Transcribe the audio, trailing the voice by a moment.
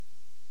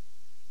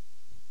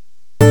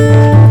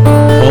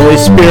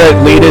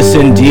Spirit, lead us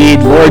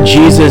indeed. Lord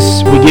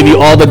Jesus, we give you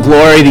all the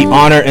glory, the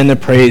honor, and the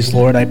praise,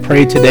 Lord. I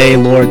pray today,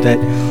 Lord, that,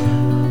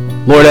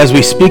 Lord, as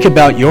we speak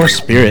about your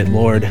Spirit,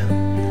 Lord,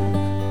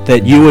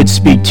 that you would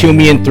speak to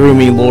me and through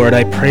me, Lord.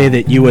 I pray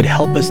that you would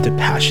help us to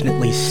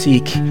passionately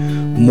seek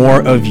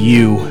more of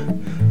you.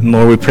 And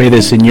Lord, we pray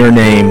this in your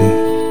name.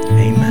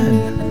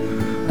 Amen.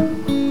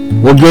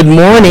 Well, good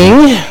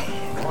morning.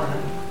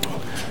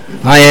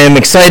 I am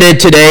excited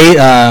today.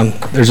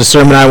 There's a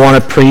sermon I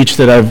want to preach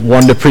that I've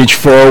wanted to preach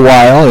for a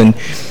while, and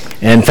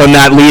from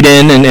that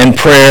lead-in and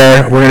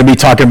prayer, we're going to be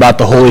talking about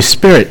the Holy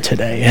Spirit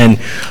today. And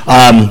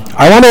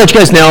I want to let you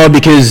guys know,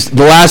 because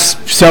the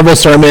last several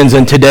sermons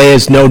and today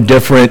is no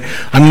different,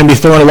 I'm going to be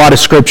throwing a lot of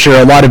scripture,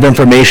 a lot of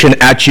information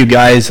at you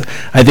guys.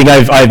 I think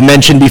I've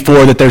mentioned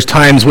before that there's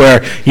times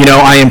where, you know,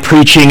 I am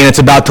preaching and it's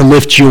about to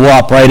lift you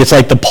up, right? It's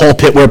like the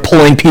pulpit, we're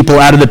pulling people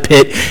out of the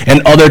pit,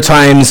 and other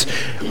times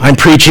I'm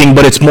preaching,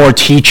 but it's more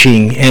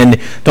teaching. And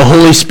the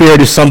Holy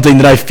Spirit is something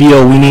that I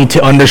feel we need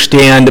to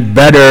understand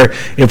better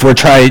if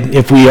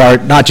we are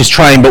not just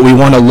trying, but we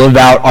want to live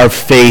out our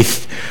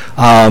faith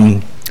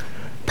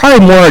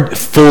probably more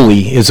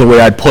fully is the way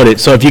I'd put it.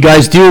 So if you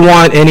guys do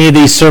want any of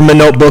these sermon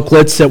note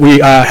booklets that we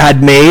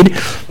had made,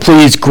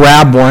 please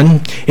grab one.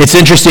 It's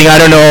interesting, I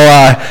don't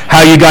know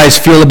how you guys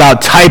feel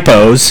about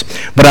typos,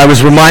 but I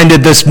was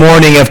reminded this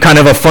morning of kind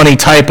of a funny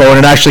typo, and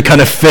it actually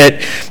kind of fit.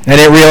 I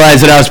didn't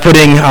realize that I was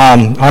putting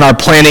on our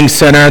planning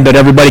center that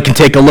everybody can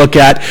take a look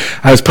at,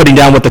 I was putting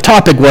down what the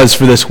topic was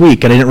for this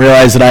week, and I didn't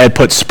realize that I had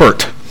put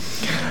spurt.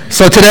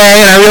 So today,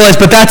 and I realized,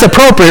 but that's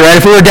appropriate, right?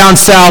 If we were down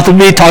south, we'd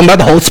be talking about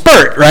the whole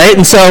spurt, right?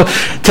 And so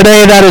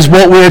today, that is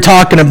what we're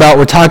talking about.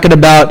 We're talking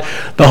about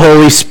the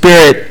Holy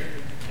Spirit.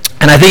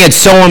 And I think it's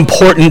so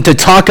important to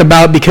talk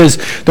about because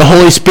the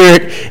Holy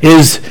Spirit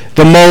is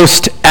the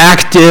most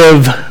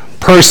active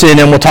person,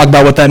 and we'll talk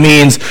about what that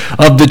means,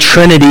 of the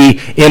Trinity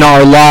in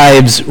our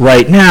lives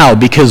right now,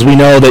 because we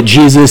know that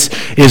Jesus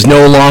is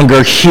no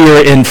longer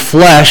here in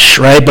flesh,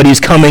 right, but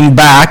he's coming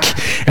back,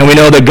 and we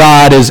know that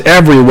God is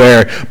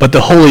everywhere, but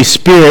the Holy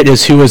Spirit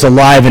is who is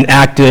alive and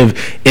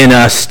active in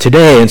us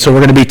today. And so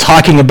we're going to be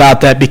talking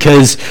about that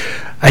because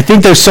I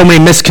think there's so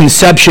many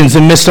misconceptions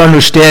and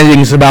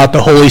misunderstandings about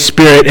the Holy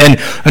Spirit, and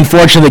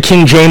unfortunately the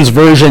King James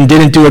Version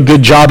didn't do a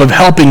good job of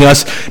helping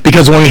us,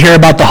 because when we hear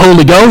about the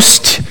Holy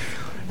Ghost,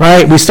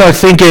 right, we start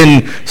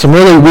thinking some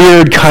really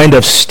weird kind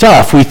of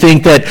stuff. We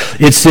think that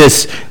it's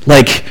this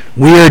like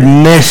weird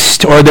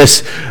mist or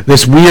this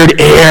weird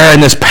air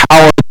and this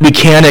power that we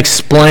can't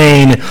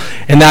explain,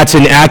 and that's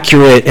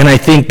inaccurate. And I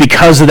think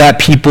because of that,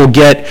 people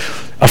get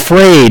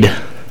afraid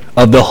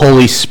of the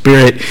Holy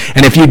Spirit.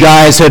 And if you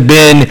guys have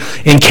been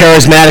in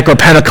charismatic or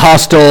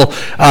Pentecostal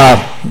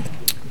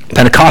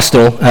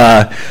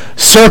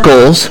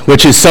circles,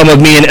 which is some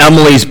of me and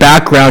Emily's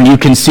background, you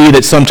can see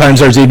that sometimes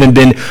there's even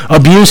been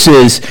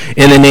abuses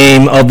in the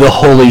name of the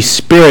Holy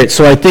Spirit.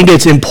 So I think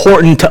it's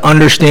important to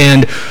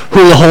understand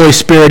who the Holy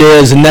Spirit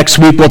is, and next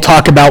week we'll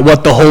talk about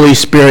what the Holy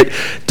Spirit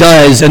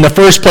does. And the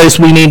first place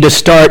we need to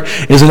start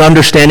is an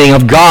understanding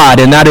of God,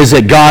 and that is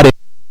that God is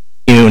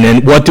triune.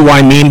 And what do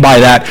I mean by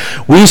that?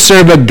 We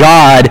serve a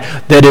God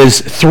that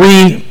is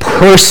three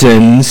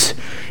persons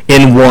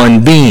in one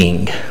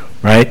being,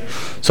 right?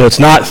 So it's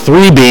not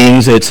three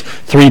beings, it's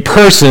three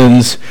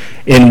persons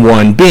in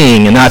one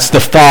being. And that's the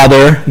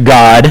Father,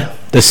 God,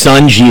 the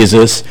Son,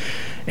 Jesus,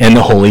 and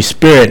the Holy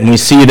Spirit. And we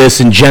see this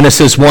in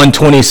Genesis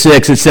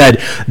 1:26. It said,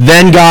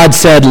 "Then God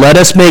said, let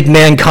us make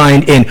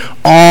mankind in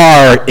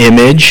our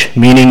image,"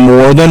 meaning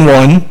more than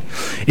one,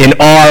 "in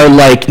our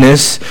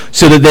likeness,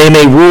 so that they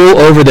may rule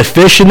over the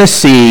fish in the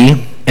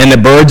sea, and the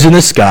birds in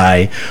the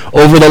sky,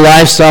 over the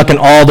livestock and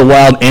all the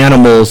wild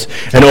animals,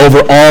 and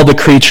over all the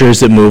creatures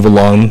that move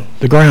along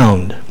the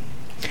ground."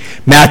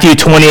 Matthew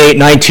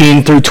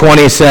 28:19 through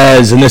 20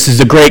 says, and this is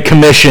the Great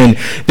Commission,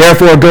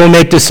 "Therefore go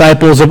make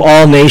disciples of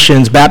all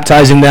nations,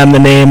 baptizing them in the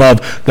name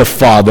of the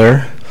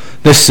Father,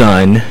 the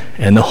Son,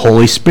 and the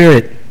Holy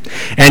Spirit,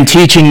 and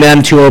teaching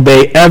them to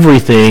obey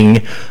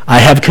everything I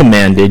have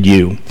commanded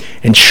you.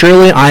 And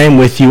surely I am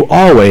with you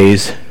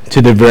always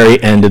to the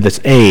very end of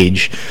this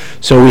age."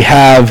 So we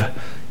have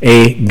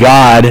a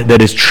God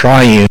that is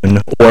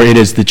triune, or it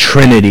is the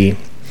Trinity.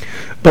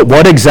 But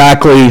what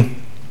exactly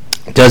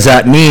does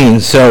that mean?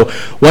 So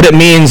what it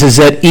means is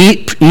that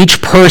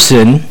each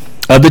person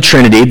of the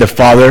Trinity, the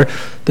Father,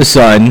 the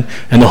Son,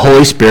 and the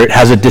Holy Spirit,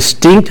 has a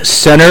distinct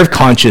center of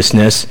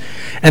consciousness,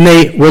 and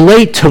they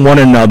relate to one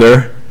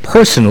another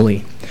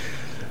personally.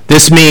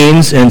 This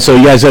means, and so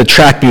you guys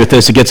track me with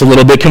this, it gets a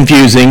little bit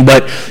confusing,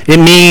 but it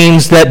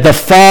means that the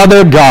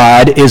Father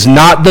God is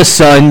not the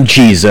Son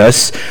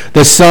Jesus,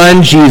 the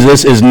Son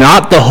Jesus is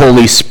not the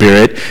Holy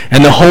Spirit,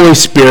 and the Holy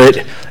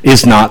Spirit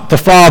is not the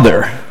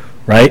Father,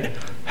 right?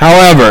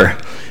 However,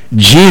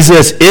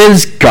 Jesus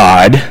is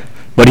God,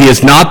 but he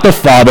is not the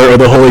Father or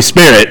the Holy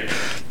Spirit.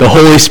 The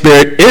Holy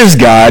Spirit is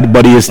God,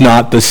 but he is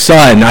not the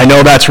Son. I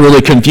know that's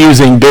really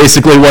confusing.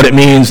 Basically what it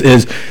means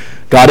is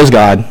God is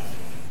God.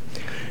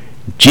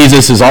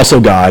 Jesus is also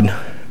God.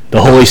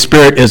 The Holy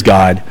Spirit is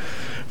God.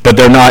 but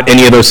they're not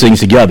any of those things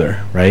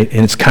together, right?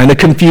 And it's kind of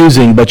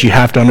confusing, but you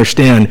have to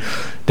understand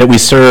that we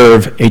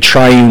serve a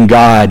triune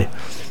God.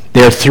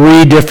 They're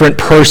three different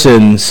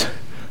persons.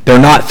 They're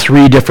not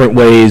three different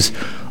ways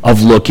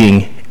of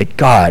looking at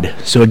God.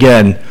 So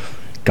again,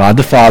 God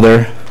the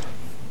Father,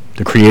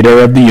 the creator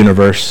of the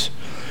universe,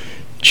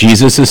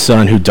 Jesus his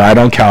son who died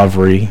on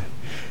Calvary,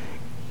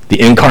 the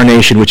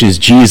incarnation, which is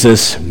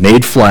Jesus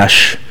made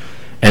flesh,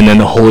 and then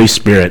the Holy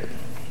Spirit.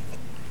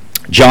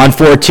 John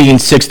 14,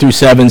 6 through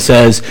 7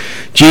 says,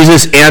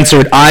 Jesus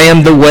answered, I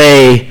am the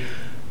way,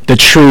 the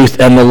truth,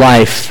 and the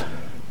life.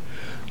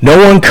 No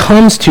one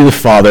comes to the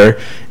Father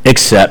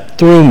except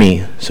through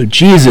me. So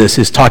Jesus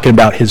is talking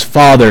about his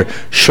Father,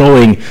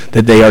 showing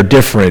that they are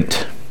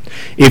different.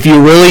 If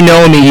you really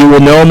know me, you will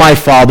know my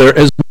Father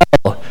as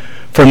well.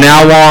 From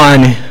now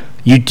on,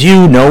 you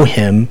do know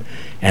him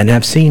and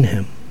have seen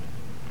him.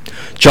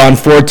 John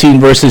 14,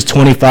 verses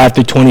 25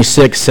 through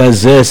 26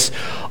 says this,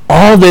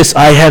 all this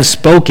I have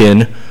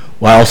spoken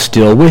while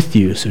still with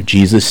you. So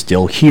Jesus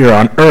still here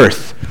on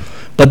earth.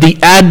 But the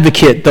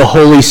advocate, the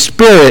Holy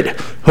Spirit,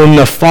 whom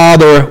the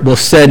Father will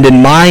send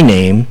in my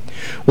name,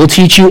 will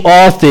teach you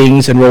all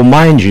things and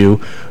remind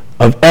you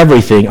of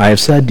everything I have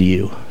said to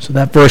you. So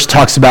that verse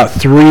talks about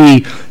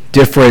three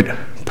different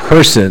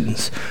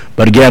persons.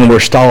 But again, we're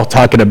still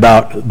talking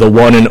about the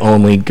one and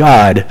only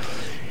God.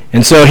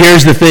 And so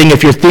here's the thing,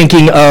 if you're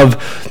thinking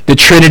of the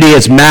Trinity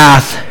as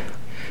math,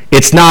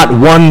 it's not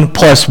 1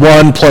 plus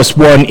 1 plus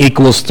 1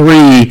 equals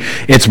 3.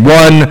 It's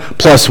 1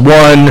 plus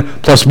 1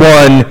 plus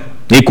 1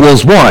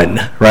 equals 1,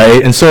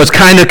 right? And so it's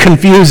kind of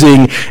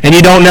confusing, and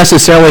you don't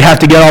necessarily have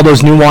to get all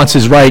those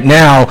nuances right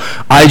now.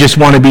 I just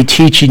want to be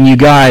teaching you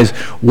guys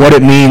what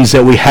it means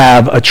that we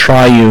have a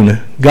triune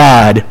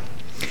God.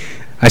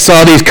 I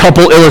saw these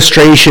couple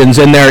illustrations,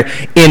 and they're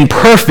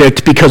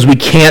imperfect because we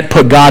can't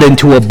put God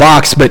into a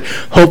box, but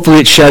hopefully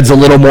it sheds a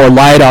little more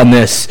light on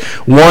this.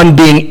 One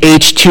being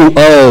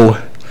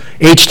H2O.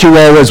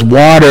 H2O is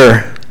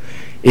water,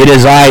 it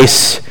is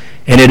ice,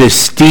 and it is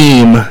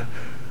steam,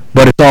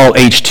 but it's all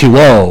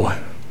H2O.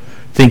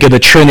 Think of the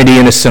Trinity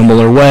in a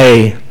similar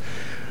way.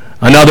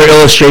 Another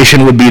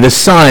illustration would be the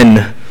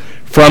sun.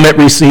 From it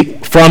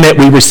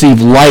we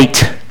receive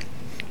light,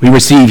 we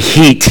receive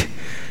heat,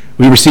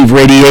 we receive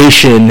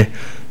radiation,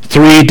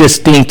 three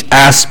distinct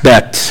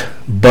aspects,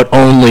 but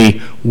only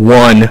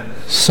one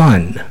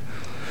sun.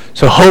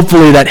 So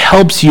hopefully that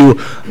helps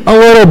you a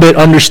little bit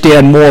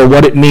understand more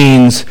what it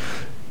means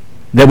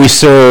that we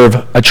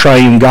serve a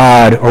triune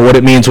God, or what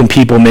it means when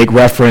people make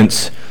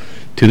reference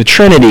to the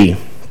Trinity.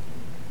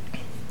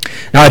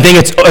 Now I think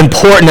it's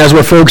important as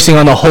we're focusing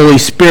on the Holy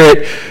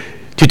Spirit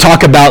to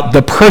talk about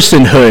the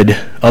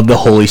personhood of the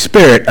Holy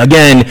Spirit.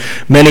 Again,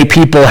 many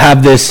people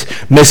have this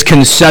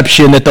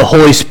misconception that the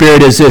Holy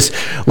Spirit is this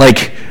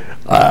like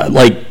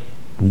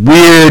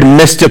weird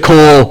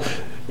mystical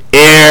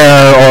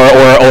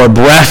air or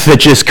breath that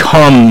just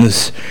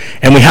comes.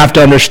 And we have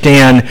to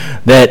understand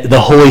that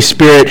the Holy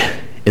Spirit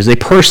is a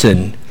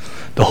person.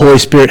 The Holy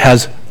Spirit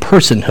has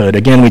personhood.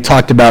 Again, we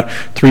talked about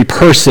three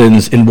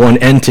persons in one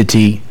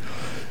entity.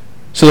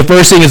 So the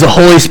first thing is the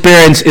Holy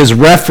Spirit is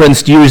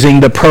referenced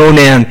using the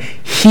pronoun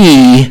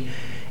he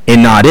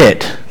and not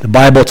it. The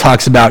Bible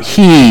talks about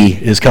he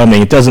is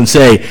coming. It doesn't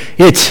say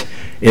it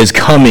is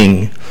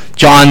coming.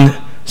 John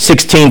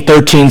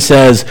 16:13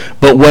 says,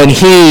 but when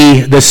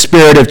he, the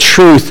Spirit of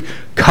truth,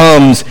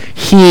 comes,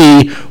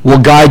 he will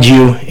guide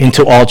you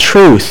into all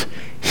truth.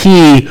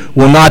 He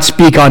will not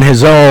speak on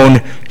his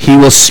own. He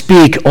will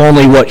speak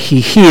only what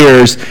he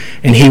hears,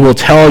 and he will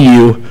tell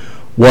you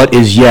what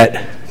is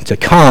yet to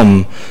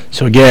come.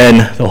 So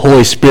again, the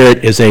Holy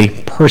Spirit is a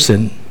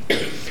person.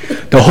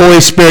 The Holy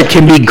Spirit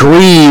can be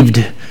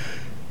grieved,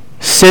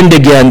 sinned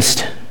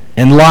against,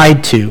 and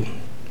lied to.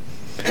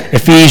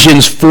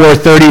 Ephesians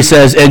 4:30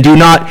 says, and do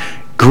not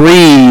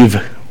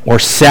grieve or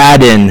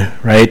sadden,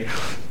 right,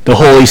 the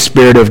Holy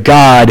Spirit of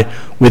God,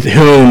 with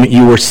whom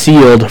you were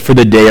sealed for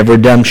the day of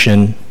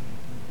redemption.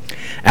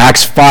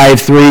 Acts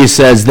 5:3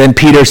 says, then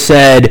Peter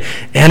said,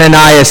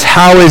 Ananias,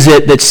 how is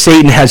it that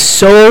Satan has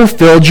so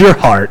filled your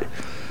heart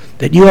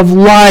that you have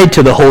lied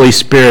to the Holy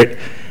Spirit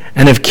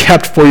and have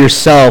kept for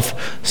yourself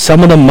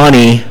some of the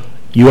money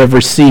you have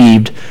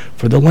received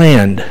for the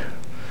land?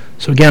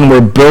 So again, we're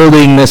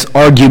building this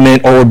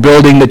argument, or we're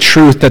building the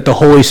truth that the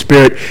Holy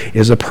Spirit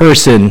is a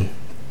person.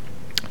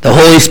 The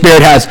Holy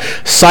Spirit has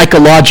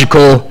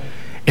psychological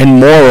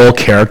and moral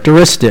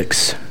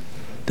characteristics.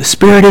 The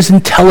Spirit is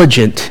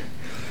intelligent.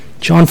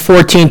 John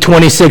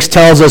 14:26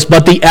 tells us,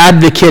 but the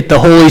advocate,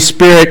 the Holy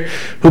Spirit,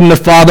 whom the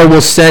Father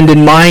will send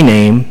in my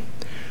name,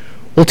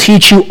 will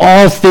teach you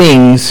all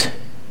things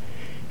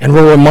and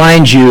will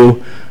remind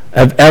you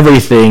of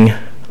everything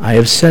I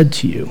have said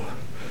to you.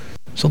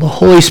 So the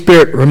Holy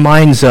Spirit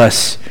reminds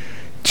us,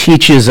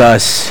 teaches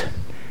us,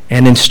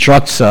 and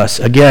instructs us,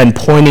 again,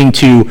 pointing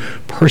to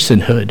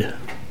personhood.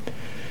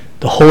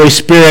 The Holy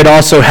Spirit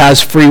also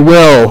has free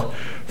will.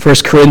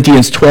 1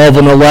 Corinthians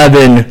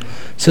 12:11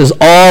 says,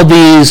 all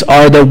these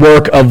are the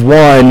work of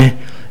one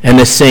and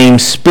the same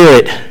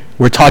Spirit,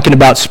 We're talking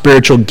about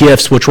spiritual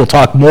gifts, which we'll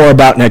talk more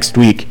about next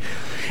week.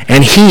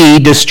 And he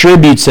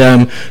distributes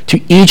them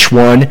to each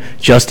one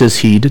just as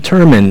he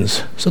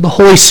determines. So the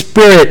Holy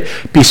Spirit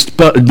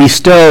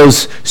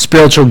bestows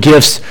spiritual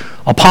gifts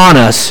upon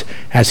us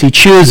as he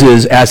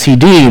chooses, as he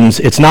deems.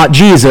 It's not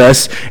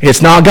Jesus,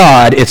 it's not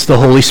God, it's the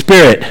Holy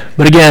Spirit.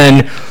 But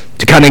again,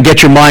 to kind of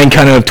get your mind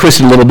kind of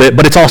twisted a little bit,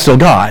 but it's also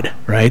God,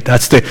 right?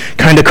 That's the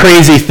kind of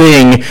crazy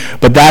thing,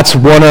 but that's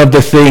one of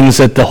the things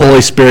that the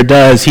Holy Spirit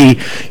does. He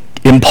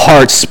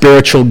imparts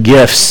spiritual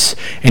gifts,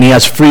 and he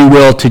has free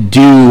will to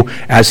do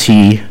as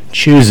he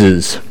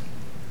chooses.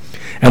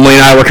 Emily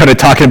and I were kind of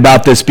talking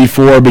about this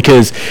before,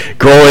 because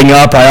growing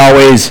up, I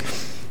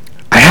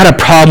had a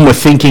problem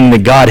with thinking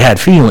that God had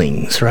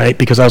feelings, right?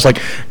 Because I was like,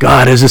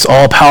 God is this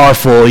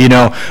all-powerful,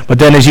 But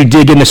then as you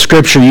dig into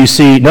Scripture, you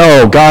see,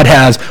 no, God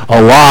has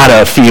a lot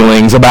of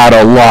feelings about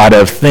a lot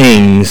of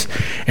things,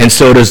 and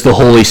so does the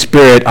Holy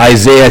Spirit.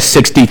 Isaiah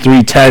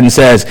 63:10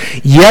 says,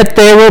 "Yet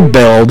they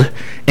rebelled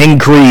and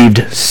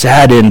grieved,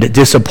 saddened,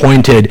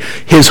 disappointed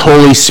his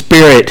Holy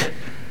Spirit.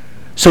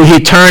 So he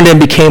turned and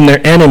became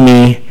their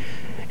enemy,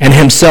 and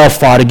himself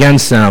fought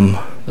against them."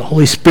 The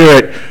Holy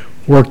Spirit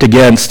worked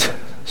against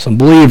some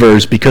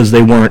believers because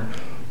they weren't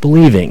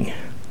believing,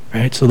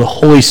 right? So the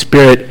Holy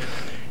Spirit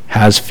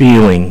has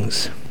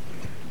feelings.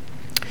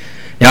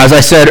 Now, as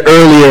I said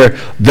earlier,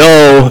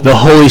 though the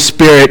Holy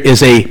Spirit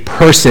is a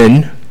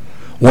person,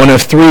 one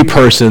of three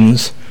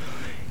persons,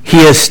 he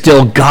is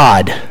still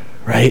God,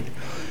 right?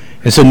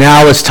 And so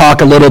now let's talk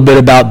a little bit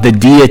about the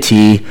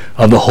deity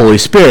of the Holy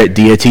Spirit,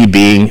 deity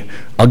being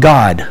a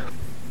God.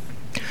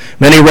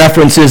 Many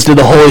references to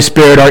the Holy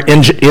Spirit are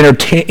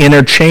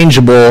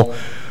interchangeable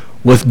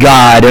with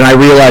God, and I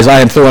realize I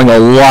am throwing a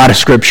lot of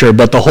Scripture,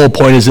 but the whole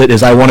point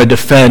is I want to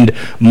defend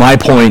my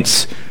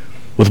points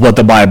with what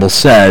the Bible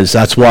says.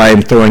 That's why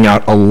I'm throwing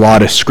out a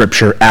lot of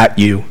Scripture at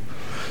you.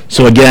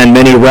 So again,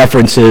 many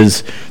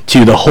references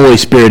to the Holy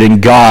Spirit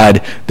and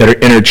God that are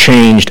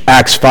interchanged.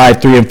 Acts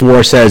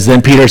 5:3-4 says,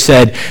 "Then Peter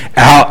said,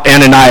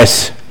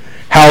 Ananias,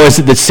 how is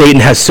it that Satan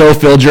has so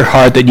filled your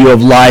heart that you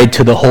have lied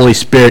to the Holy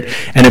Spirit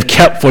and have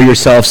kept for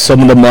yourself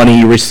some of the money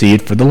you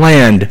received for the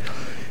land?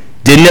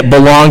 Didn't it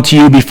belong to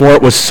you before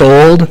it was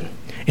sold?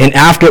 And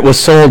after it was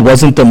sold,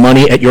 wasn't the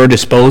money at your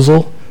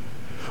disposal?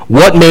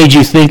 What made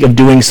you think of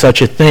doing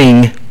such a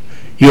thing?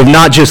 You have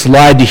not just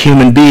lied to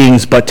human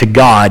beings, but to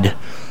God."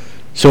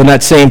 So in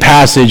that same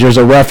passage, there's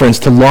a reference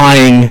to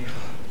lying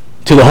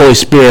to the Holy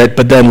Spirit,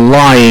 but then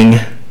lying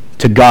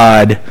to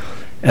God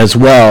as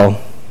well.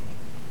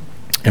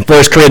 And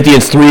 1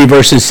 Corinthians 3,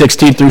 verses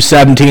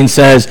 16-17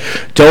 says,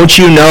 "Don't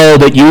you know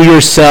that you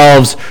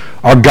yourselves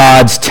are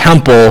God's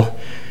temple,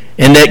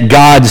 and that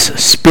God's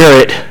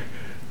Spirit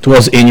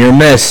dwells in your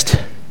midst?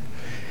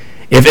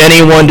 If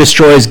anyone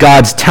destroys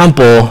God's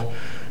temple,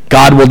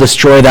 God will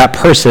destroy that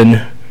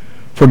person,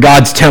 for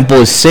God's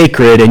temple is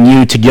sacred, and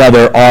you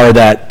together are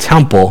that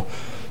temple."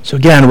 So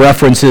again,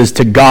 references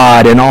to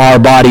God and our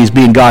bodies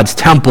being God's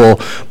temple,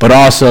 but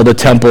also the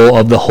temple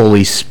of the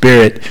Holy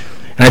Spirit.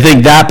 And I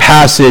think that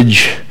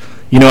passage,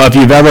 if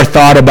you've ever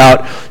thought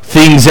about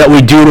things that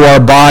we do to our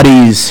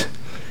bodies,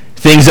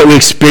 things that we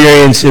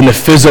experience in the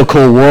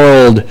physical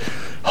world,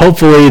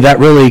 hopefully that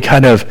really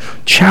kind of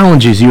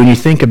challenges you when you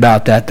think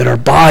about that our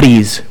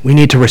bodies, we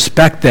need to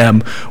respect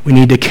them, we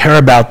need to care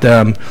about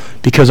them,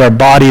 because our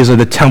bodies are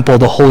the temple of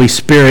the Holy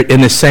Spirit,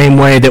 in the same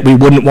way that we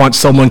wouldn't want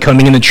someone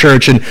coming in the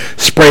church and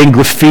spraying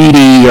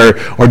graffiti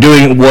or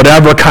doing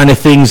whatever kind of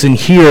things in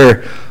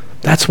here.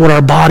 That's what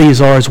our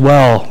bodies are as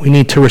well. We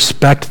need to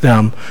respect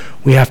them.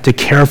 We have to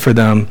care for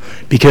them,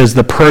 because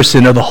the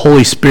person of the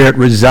Holy Spirit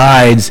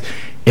resides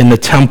in the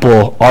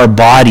temple, our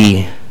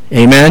body.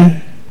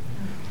 Amen?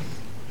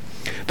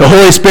 The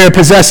Holy Spirit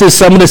possesses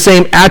some of the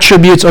same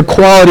attributes or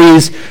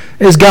qualities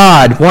as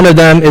God. One of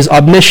them is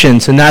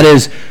omniscience, and that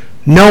is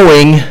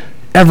knowing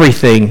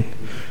everything.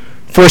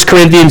 1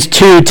 Corinthians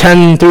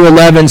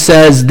 2:10-11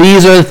 says,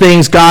 "These are the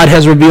things God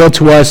has revealed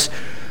to us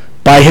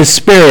by his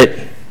Spirit.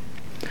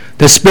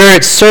 The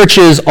Spirit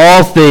searches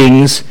all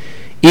things,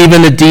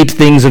 even the deep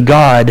things of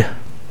God.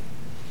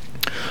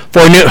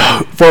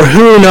 For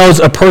who knows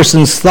a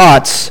person's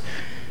thoughts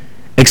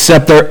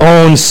except their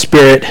own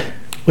spirit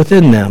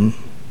within them?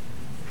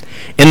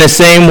 In the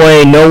same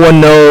way, no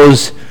one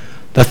knows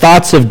the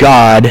thoughts of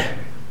God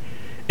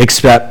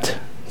except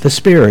the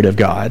Spirit of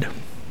God."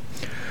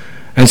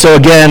 And so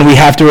again, we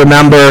have to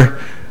remember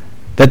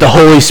that the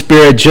Holy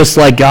Spirit, just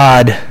like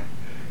God,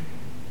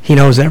 he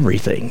knows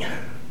everything,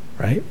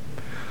 right?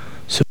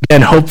 So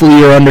again, hopefully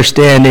you're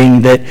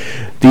understanding that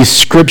these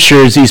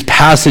scriptures, these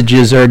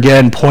passages are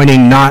again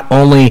pointing not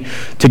only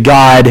to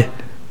God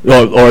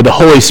or the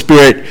Holy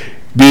Spirit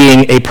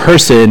being a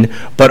person,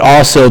 but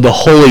also the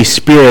Holy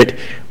Spirit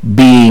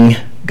being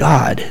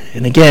God.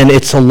 And again,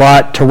 it's a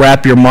lot to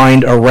wrap your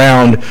mind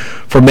around.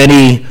 For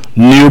many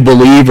new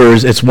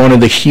believers, it's one of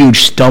the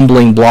huge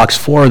stumbling blocks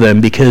for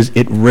them, because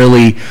it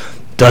really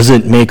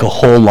doesn't make a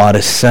whole lot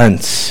of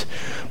sense.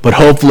 but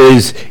hopefully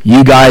as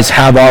you guys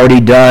have already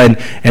done,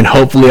 and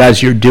hopefully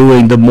as you're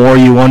doing, the more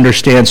you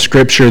understand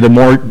Scripture, the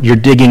more you're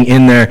digging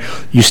in there,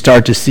 you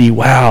start to see,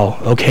 wow,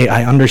 okay,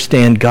 I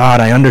understand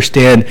God. I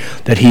understand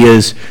that he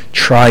is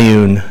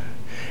triune.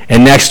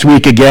 And next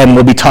week, again,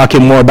 we'll be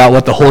talking more about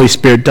what the Holy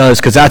Spirit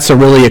does, because that's a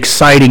really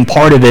exciting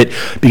part of it,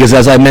 because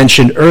as I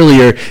mentioned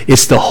earlier,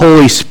 it's the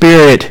Holy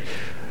Spirit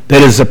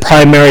that is the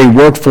primary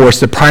workforce,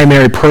 the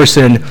primary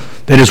person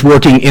that is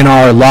working in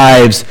our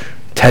lives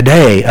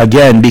today,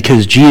 again,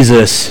 because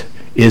Jesus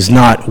is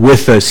not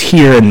with us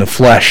here in the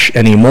flesh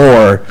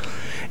anymore,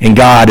 and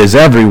God is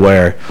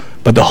everywhere,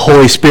 but the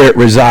Holy Spirit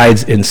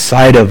resides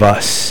inside of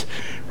us,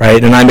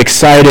 right? And I'm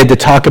excited to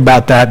talk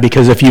about that,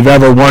 because if you've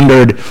ever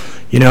wondered,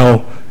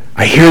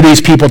 I hear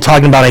these people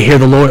talking about, I hear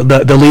the Lord,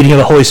 the leading of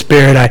the Holy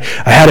Spirit, I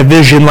had a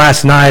vision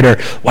last night, or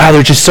wow,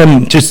 there's just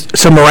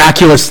some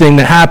miraculous thing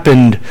that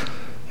happened.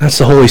 That's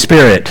the Holy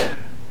Spirit.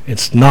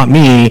 It's not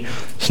me,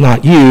 it's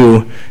not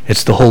you,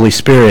 it's the Holy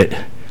Spirit.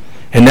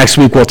 And next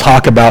week we'll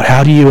talk about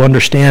how do you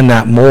understand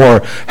that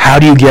more? How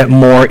do you get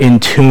more in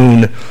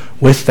tune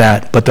with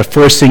that? But the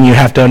first thing you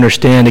have to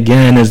understand,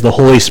 again, is the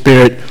Holy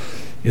Spirit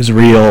is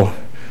real.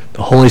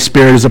 The Holy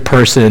Spirit is a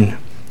person,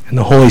 and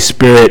the Holy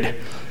Spirit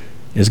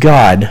is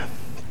God.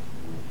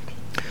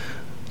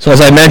 So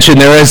as I mentioned,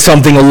 there is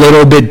something a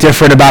little bit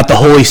different about the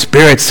Holy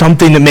Spirit,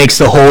 something that makes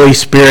the Holy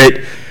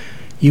Spirit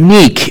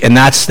unique, and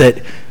that's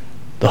that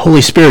the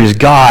Holy Spirit is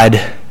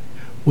God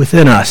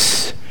within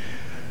us.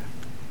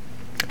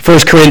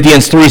 1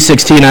 Corinthians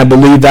 3:16, I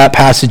believe that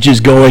passage is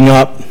going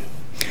up.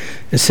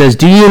 It says,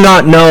 "Do you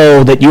not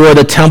know that you are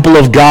the temple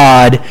of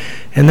God,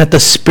 and that the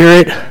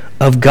Spirit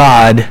of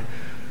God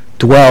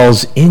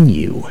dwells in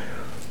you?"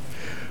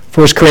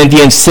 1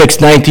 Corinthians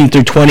 6:19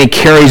 through 20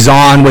 carries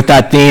on with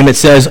that theme. It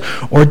says,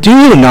 "Or do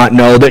you not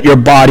know that your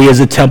body is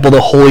a temple of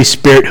the Holy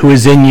Spirit who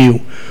is in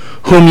you,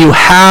 whom you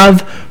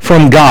have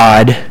from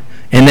God,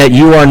 and that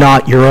you are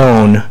not your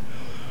own?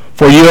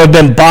 For you have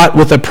been bought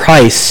with a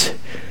price.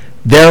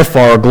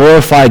 Therefore,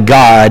 glorify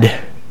God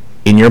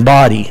in your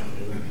body."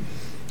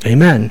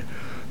 Amen.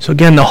 So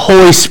again, the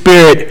Holy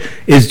Spirit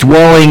is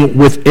dwelling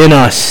within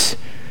us.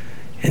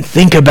 And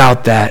think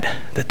about that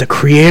the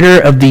Creator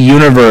of the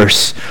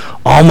universe,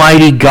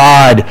 Almighty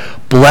God,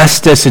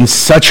 blessed us in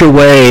such a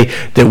way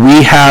that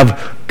we have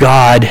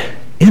God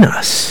in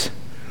us.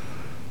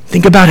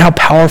 Think about how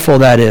powerful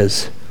that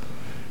is,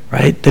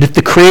 right? That if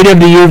the Creator of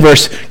the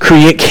universe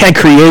can't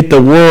create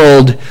the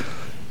world,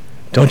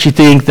 don't you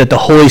think that the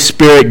Holy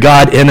Spirit,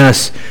 God in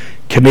us,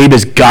 can maybe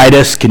guide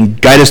us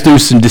through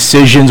some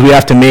decisions we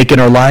have to make in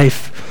our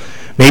life?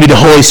 Maybe the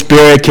Holy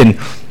Spirit can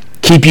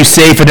keep you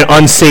safe in an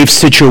unsafe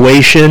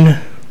situation.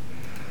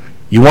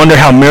 You wonder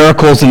how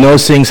miracles and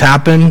those things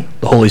happen?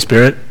 The Holy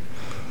Spirit.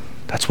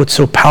 That's what's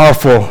so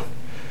powerful.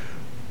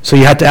 So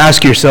you have to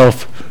ask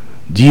yourself,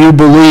 do you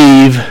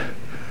believe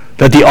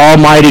that the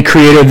Almighty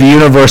Creator of the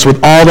universe,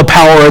 with all the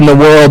power in the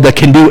world that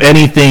can do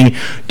anything,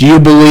 do you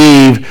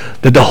believe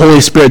that the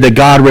Holy Spirit, that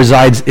God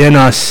resides in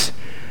us,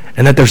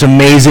 and that there's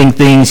amazing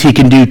things he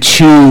can do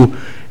to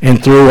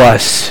and through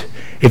us?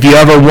 If you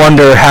ever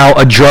wonder how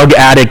a drug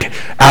addict,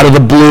 out of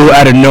the blue,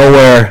 out of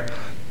nowhere,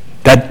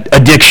 that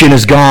addiction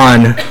is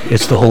gone,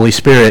 it's the Holy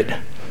Spirit.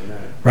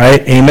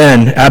 Right?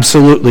 Amen.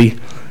 Absolutely.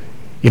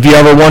 If you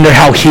ever wonder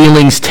how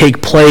healings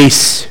take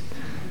place,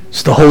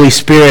 it's the Holy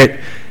Spirit.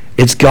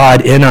 It's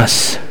God in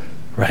us.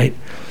 Right?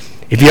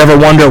 If you ever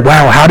wonder,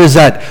 wow, how does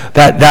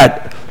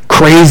that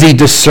crazy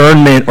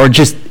discernment, or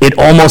just it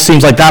almost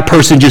seems like that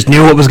person just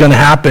knew what was going to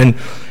happen,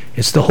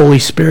 it's the Holy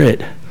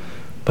Spirit.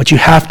 But you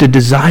have to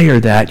desire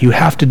that. You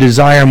have to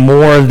desire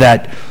more of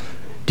that.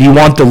 Do you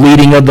want the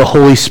leading of the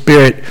Holy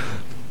Spirit?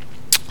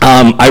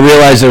 I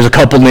realize there's a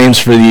couple names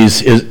for these.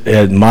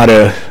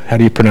 How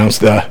do you pronounce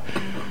the?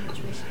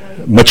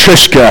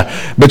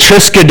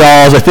 Matryoshka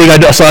dolls. I think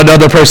I saw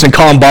another person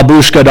call them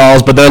babushka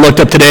dolls, but then I looked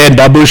up today, and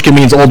babushka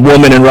means old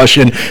woman in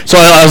Russian. So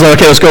I was like,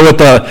 okay, let's go with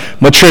the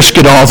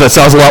Matryoshka dolls. That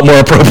sounds a lot more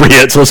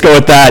appropriate, so let's go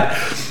with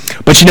that.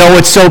 But you know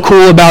what's so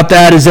cool about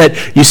that is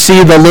that you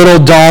see the little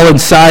doll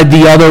inside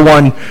the other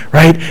one,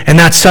 right? And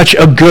that's such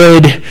a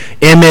good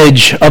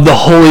image of the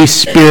Holy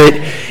Spirit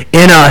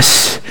in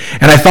us.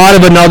 And I thought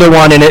of another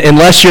one, and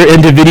unless you're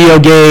into video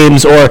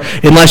games or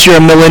unless you're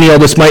a millennial,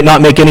 this might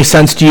not make any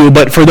sense to you,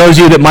 but for those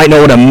of you that might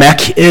know what a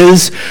mech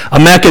is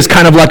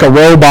kind of like a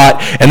robot,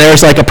 and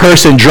there's like a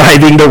person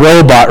driving the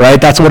robot, right?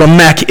 That's what a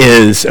mech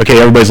is. Okay,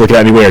 everybody's looking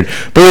at me weird.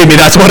 Believe me,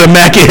 that's what a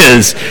mech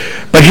is.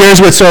 But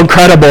here's what's so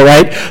incredible,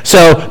 right?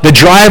 So the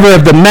driver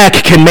of the mech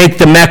can make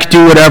the mech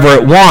do whatever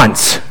it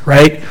wants,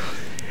 right?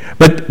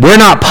 But we're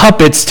not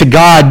puppets to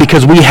God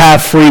because we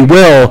have free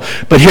will.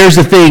 But here's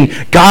the thing.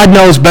 God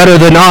knows better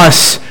than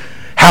us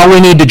how we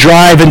need to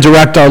drive and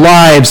direct our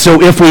lives. So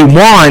if we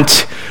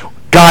want,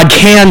 God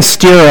can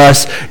steer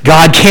us.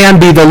 God can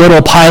be the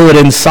little pilot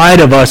inside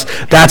of us.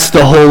 That's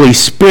the Holy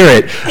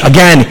Spirit.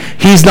 Again,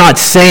 he's not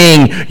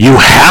saying you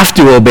have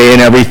to obey in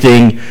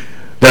everything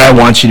that I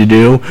want you to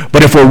do.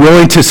 But if we're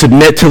willing to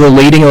submit to the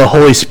leading of the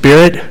Holy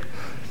Spirit,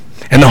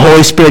 and the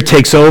Holy Spirit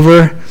takes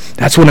over,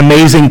 That's when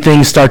amazing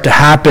things start to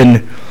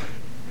happen.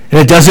 And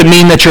it doesn't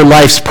mean that your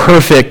life's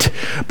perfect,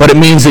 but it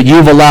means that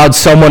you've allowed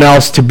someone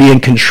else to be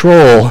in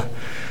control.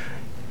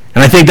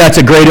 And I think that's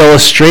a great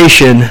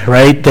illustration,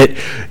 right? That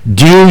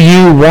do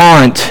you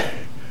want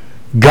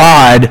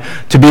God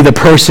to be the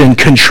person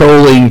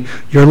controlling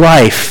your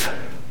life?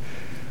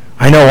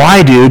 I know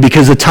I do,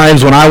 because at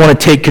times when I want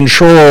to take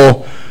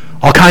control,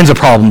 all kinds of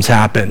problems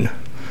happen.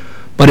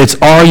 But it's,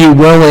 are you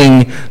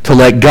willing to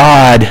let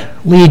God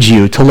lead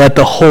you, to let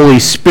the Holy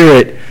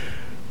Spirit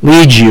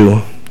lead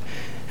you?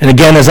 And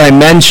again, as I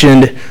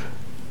mentioned,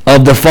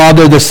 of the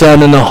Father, the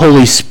Son, and the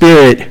Holy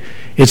Spirit,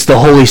 it's the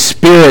Holy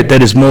Spirit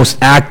that is most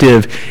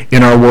active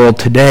in our world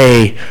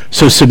today.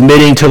 So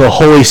submitting to the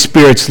Holy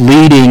Spirit's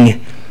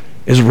leading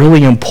is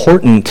really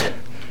important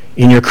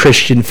in your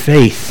Christian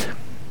faith.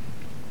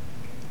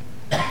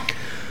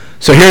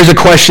 So here's a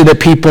question that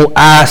people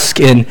ask,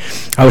 and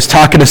I was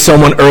talking to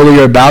someone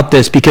earlier about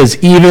this, because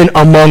even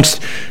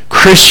amongst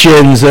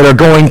Christians that are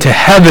going to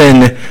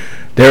heaven,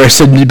 there is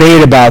some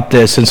debate about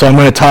this. And so I'm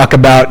going to talk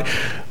about,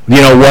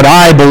 what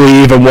I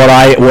believe and what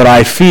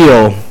I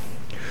feel.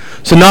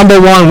 So number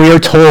one, we are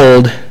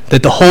told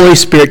that the Holy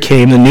Spirit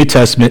came in the New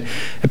Testament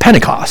at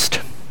Pentecost,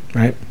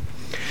 right?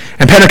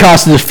 And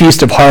Pentecost is a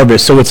feast of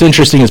harvest. So what's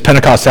interesting is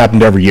Pentecost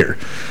happened every year.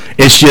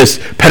 It's just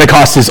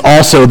Pentecost is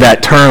also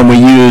that term we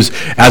use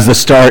as the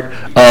start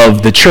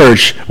of the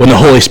church when the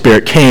Holy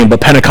Spirit came, but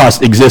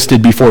Pentecost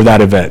existed before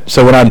that event.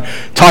 So when I'm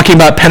talking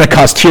about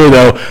Pentecost here,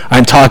 though,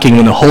 I'm talking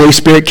when the Holy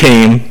Spirit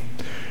came,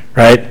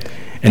 right,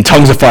 and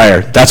tongues of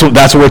fire. That's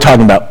what we're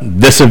talking about,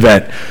 this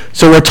event.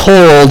 So we're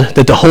told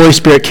that the Holy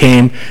Spirit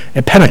came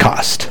at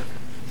Pentecost.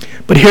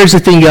 But here's the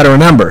thing you got to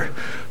remember.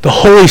 The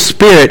Holy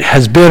Spirit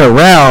has been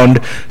around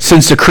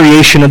since the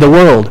creation of the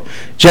world.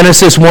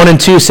 Genesis 1 and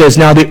 2 says,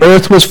 "Now the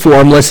earth was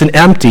formless and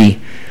empty.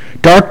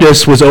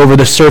 Darkness was over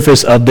the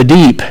surface of the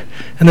deep,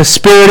 and the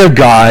Spirit of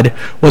God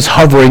was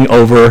hovering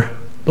over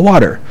the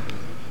water."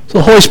 So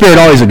the Holy Spirit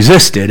always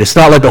existed. It's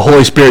not like the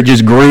Holy Spirit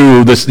just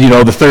grew this,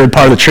 the third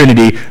part of the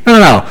Trinity.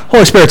 No.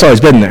 Holy Spirit's always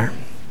been there.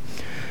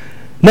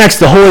 Next,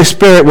 the Holy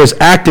Spirit was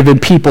active in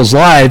people's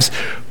lives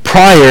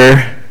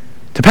prior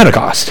to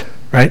Pentecost,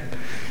 right?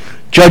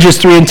 Judges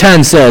 3 and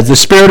 10 says, "The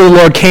Spirit of the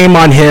Lord came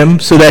on him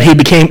so that he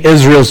became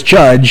Israel's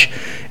judge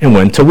and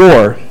went to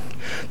war.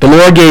 The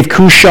Lord gave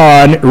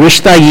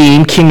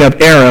Cushan-Rishathaim, king of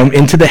Aram,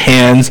 into the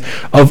hands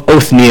of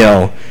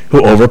Othniel,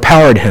 who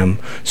overpowered him."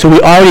 So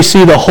we already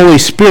see the Holy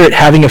Spirit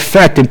having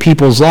effect in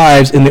people's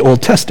lives in the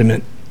Old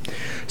Testament.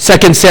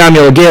 2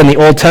 Samuel, again, the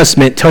Old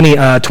Testament,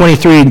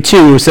 23 and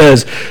 2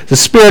 says, "The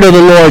Spirit of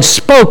the Lord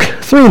spoke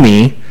through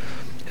me.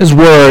 His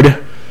word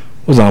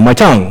was on my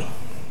tongue."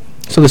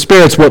 So the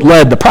Spirit's what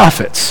led the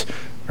prophets,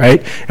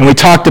 right? And we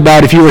talked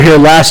about, if you were here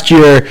last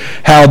year,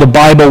 how the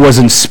Bible was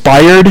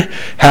inspired,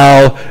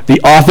 how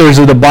the authors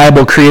of the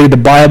Bible created the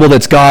Bible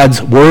that's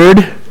God's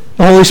word.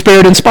 The Holy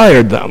Spirit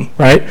inspired them,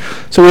 right?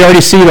 So we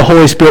already see the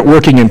Holy Spirit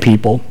working in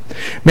people.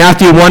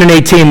 Matthew 1 and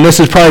 18, this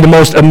is probably the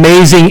most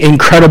amazing,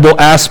 incredible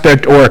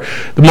aspect, or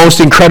the most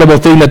incredible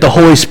thing that the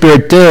Holy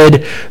Spirit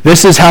did.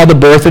 This is how the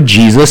birth of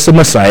Jesus, the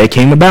Messiah,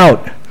 came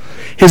about.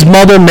 His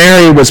mother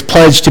Mary was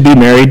pledged to be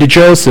married to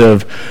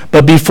Joseph,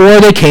 but before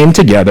they came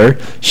together,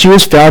 she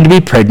was found to be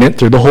pregnant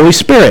through the Holy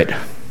Spirit.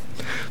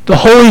 The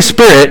Holy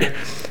Spirit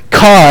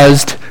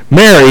caused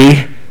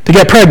Mary to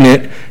get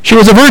pregnant. She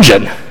was a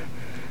virgin.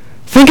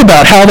 Think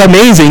about how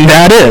amazing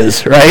that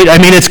is, right? I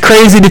mean, it's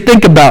crazy to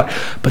think about,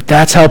 but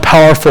that's how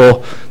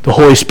powerful the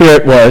Holy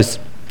Spirit was,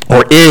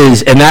 or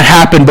is, and that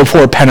happened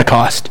before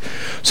Pentecost.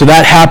 So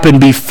that happened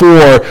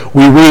before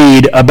we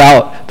read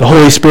about the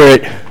Holy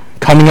Spirit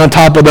coming on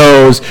top of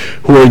those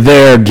who were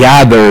there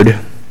gathered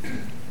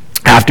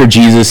after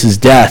Jesus'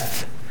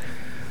 death.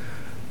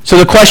 So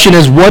the question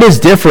is, what is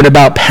different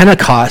about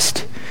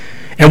Pentecost?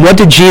 And what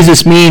did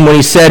Jesus mean when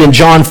he said in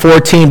John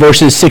 14,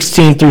 verses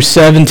 16 through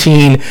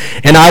 17,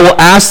 "And I will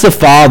ask the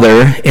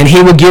Father, and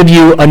he will give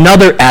you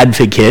another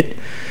advocate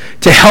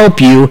to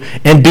help you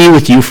and be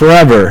with you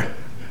forever,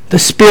 the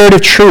Spirit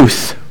of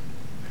truth.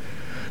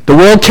 The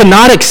world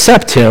cannot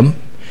accept him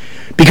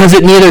because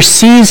it neither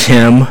sees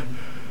him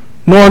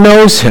nor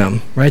knows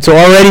him," right? So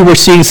already we're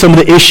seeing some of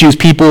the issues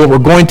people were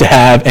going to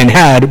have and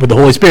had with the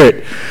Holy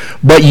Spirit.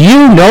 "But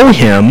you know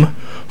him,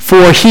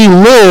 for he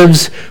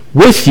lives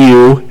with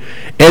you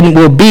and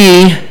will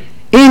be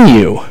in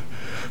you."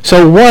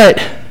 So what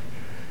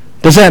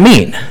does that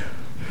mean?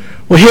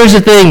 Well, here's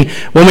the thing.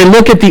 When we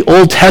look at the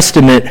Old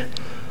Testament,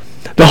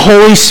 the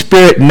Holy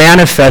Spirit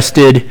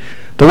manifested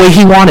the way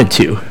he wanted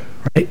to,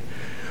 right?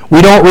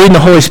 We don't read in the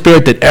Holy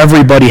Spirit that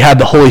everybody had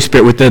the Holy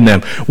Spirit within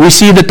them. We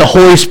see that the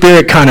Holy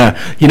Spirit kind of,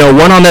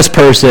 went on this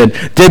person,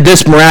 did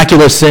this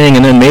miraculous thing,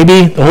 and then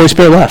maybe the Holy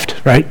Spirit left,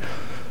 right?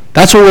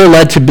 That's what we're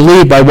led to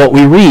believe by what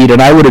we read,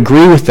 and I would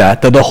agree with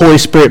that the Holy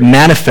Spirit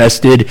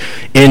manifested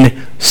in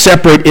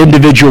separate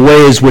individual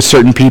ways with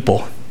certain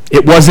people.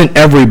 It wasn't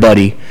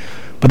everybody,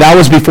 but that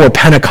was before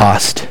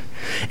Pentecost.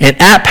 And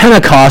at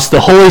Pentecost,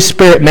 the Holy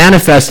Spirit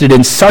manifested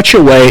in such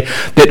a way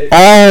that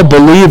all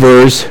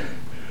believers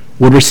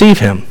would receive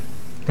him.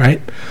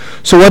 right?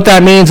 So what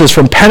that means is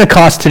from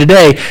Pentecost to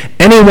today,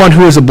 anyone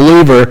who is a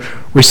believer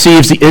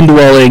receives the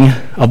indwelling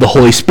of the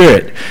Holy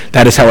Spirit.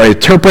 That is how I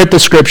interpret the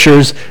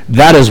scriptures.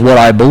 That is what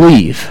I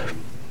believe.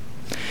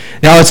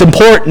 Now, it's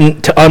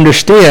important to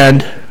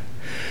understand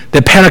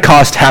that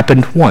Pentecost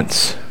happened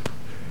once,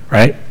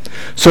 right?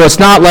 So it's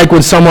not like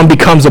when someone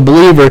becomes a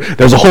believer,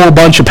 there's a whole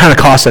bunch of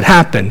Pentecosts that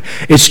happen.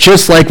 It's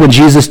just like when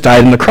Jesus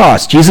died on the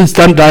cross. Jesus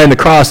doesn't die on the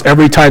cross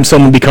every time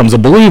someone becomes a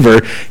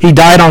believer. He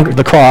died on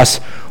the cross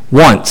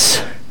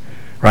once,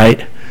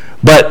 right?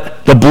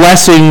 But the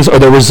blessings or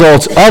the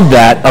results of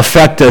that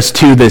affect us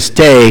to this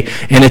day,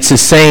 and it's the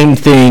same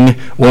thing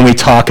when we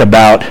talk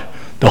about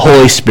the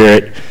Holy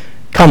Spirit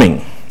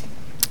coming.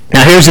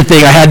 Now, here's the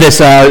thing. I had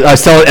this, I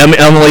was telling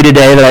Emily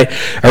today that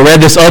I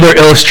read this other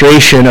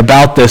illustration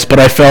about this, but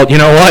I felt, you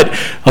know what?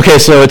 Okay,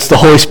 so it's the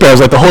Holy Spirit. I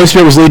was like, the Holy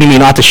Spirit was leading me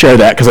not to share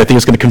that because I think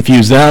it's going to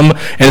confuse them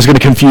and it's going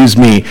to confuse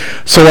me.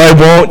 So I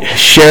won't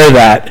share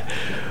that.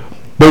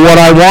 But what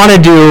I want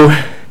to do,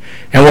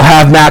 and we'll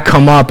have Matt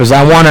come up, is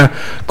I want to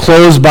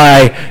close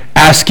by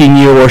asking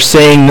you or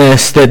saying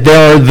this, that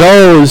there are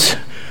those,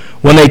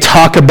 when they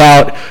talk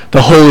about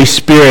the Holy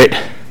Spirit,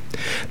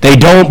 they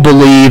don't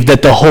believe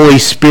that the Holy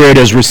Spirit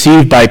is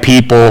received by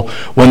people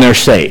when they're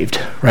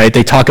saved, right?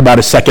 They talk about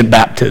a second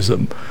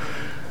baptism.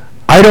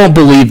 I don't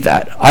believe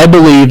that. I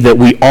believe that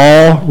we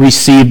all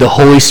receive the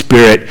Holy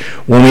Spirit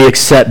when we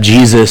accept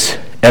Jesus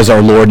as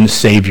our Lord and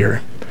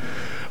Savior.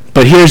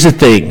 But here's the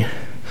thing.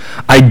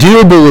 I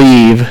do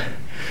believe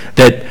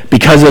that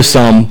because of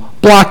some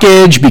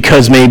blockage,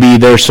 because maybe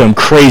there's some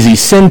crazy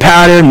sin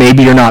pattern,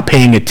 maybe you're not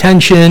paying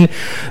attention,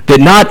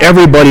 that not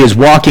everybody is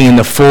walking in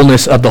the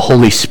fullness of the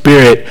Holy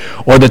Spirit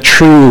or the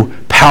true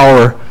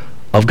power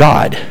of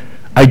God.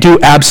 I do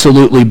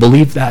absolutely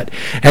believe that.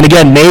 And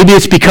again, maybe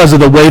it's because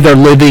of the way they're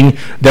living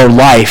their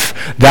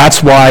life.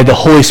 That's why the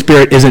Holy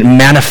Spirit isn't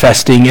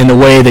manifesting in the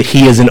way that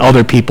he is in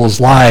other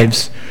people's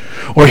lives.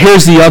 Or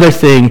here's the other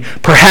thing,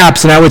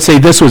 perhaps, and I would say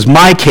this was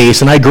my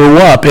case, and I grew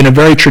up in a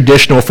very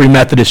traditional Free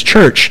Methodist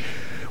church.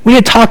 We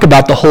didn't talk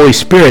about the Holy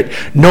Spirit.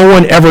 No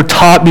one ever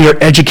taught me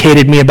or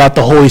educated me about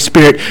the Holy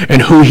Spirit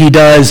and who he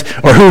does,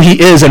 or who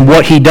he is and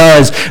what he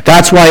does.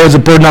 That's why it was a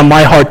burden on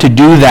my heart to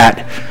do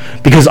that,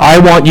 because I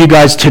want you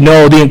guys to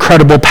know the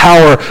incredible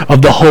power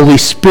of the Holy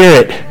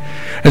Spirit.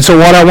 And so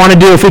what I want to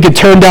do, if we could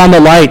turn down the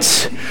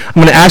lights, I'm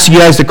going to ask you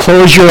guys to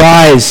close your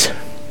eyes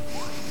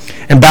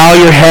and bow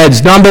your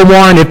heads. Number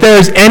one, if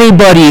there's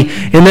anybody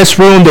in this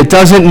room that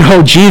doesn't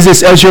know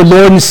Jesus as your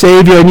Lord and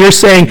Savior, and you're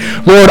saying,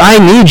 Lord, I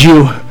need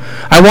you.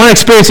 I want to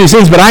experience these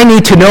things, but I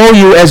need to know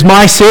you as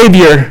my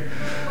Savior.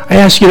 I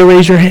ask you to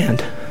raise your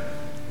hand.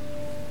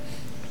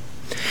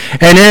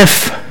 And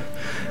if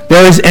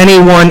there is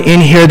anyone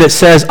in here that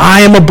says, I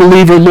am a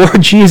believer,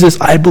 Lord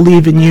Jesus, I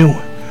believe in you.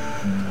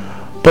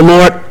 But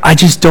Lord, I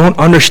just don't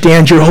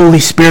understand your Holy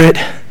Spirit.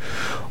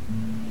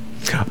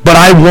 But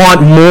I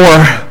want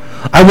more.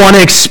 I want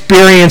to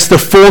experience the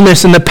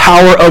fullness and the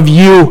power of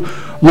you,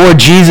 Lord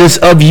Jesus,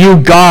 of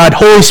you, God.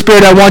 Holy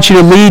Spirit, I want you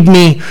to lead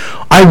me.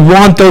 I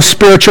want those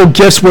spiritual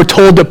gifts we're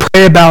told to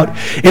pray about.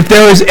 If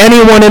there is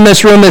anyone in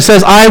this room that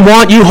says, I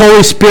want you,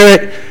 Holy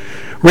Spirit,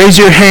 raise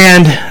your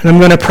hand, and I'm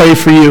going to pray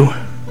for you.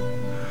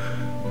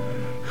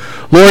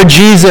 Lord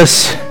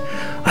Jesus,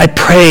 I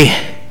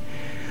pray,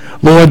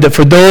 Lord, that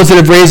for those that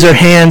have raised their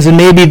hands, and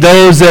maybe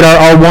those that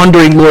are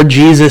wondering, Lord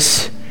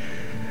Jesus,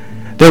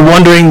 they're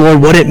wondering,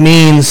 Lord, what it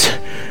means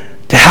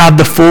to have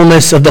the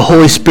fullness of the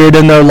Holy Spirit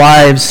in their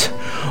lives.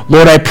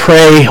 Lord, I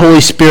pray,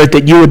 Holy Spirit,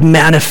 that you would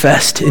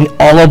manifest in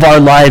all of our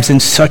lives in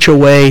such a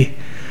way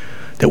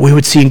that we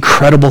would see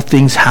incredible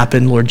things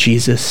happen, Lord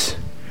Jesus.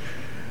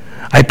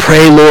 I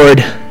pray, Lord,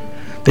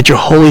 that your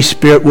Holy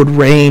Spirit would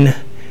reign.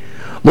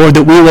 Lord,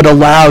 that we would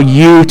allow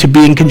you to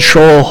be in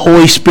control.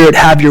 Holy Spirit,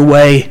 have your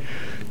way.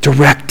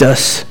 Direct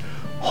us.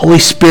 Holy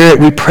Spirit,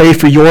 we pray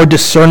for your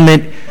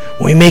discernment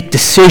when we make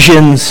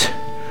decisions,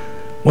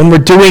 when we're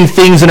doing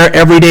things in our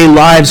everyday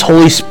lives.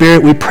 Holy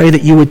Spirit, we pray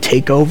that you would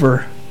take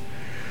over.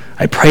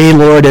 I pray,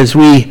 Lord, as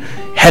we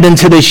head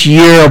into this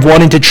year of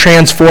wanting to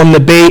transform the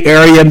Bay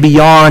Area and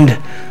beyond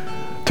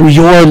through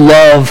your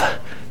love,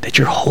 that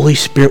your Holy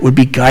Spirit would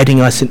be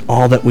guiding us in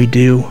all that we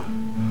do.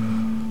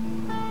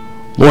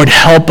 Lord,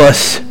 help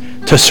us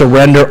to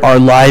surrender our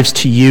lives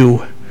to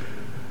you.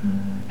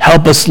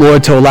 Help us,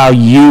 Lord, to allow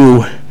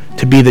you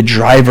to be the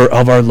driver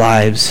of our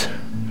lives.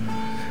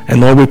 And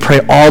Lord, we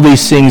pray all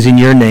these things in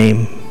your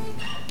name.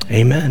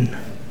 Amen.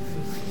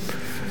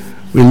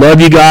 We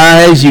love you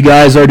guys. You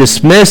guys are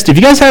dismissed. If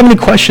you guys have any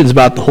questions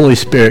about the Holy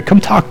Spirit,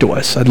 come talk to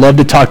us. I'd love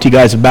to talk to you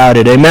guys about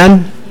it.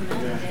 Amen.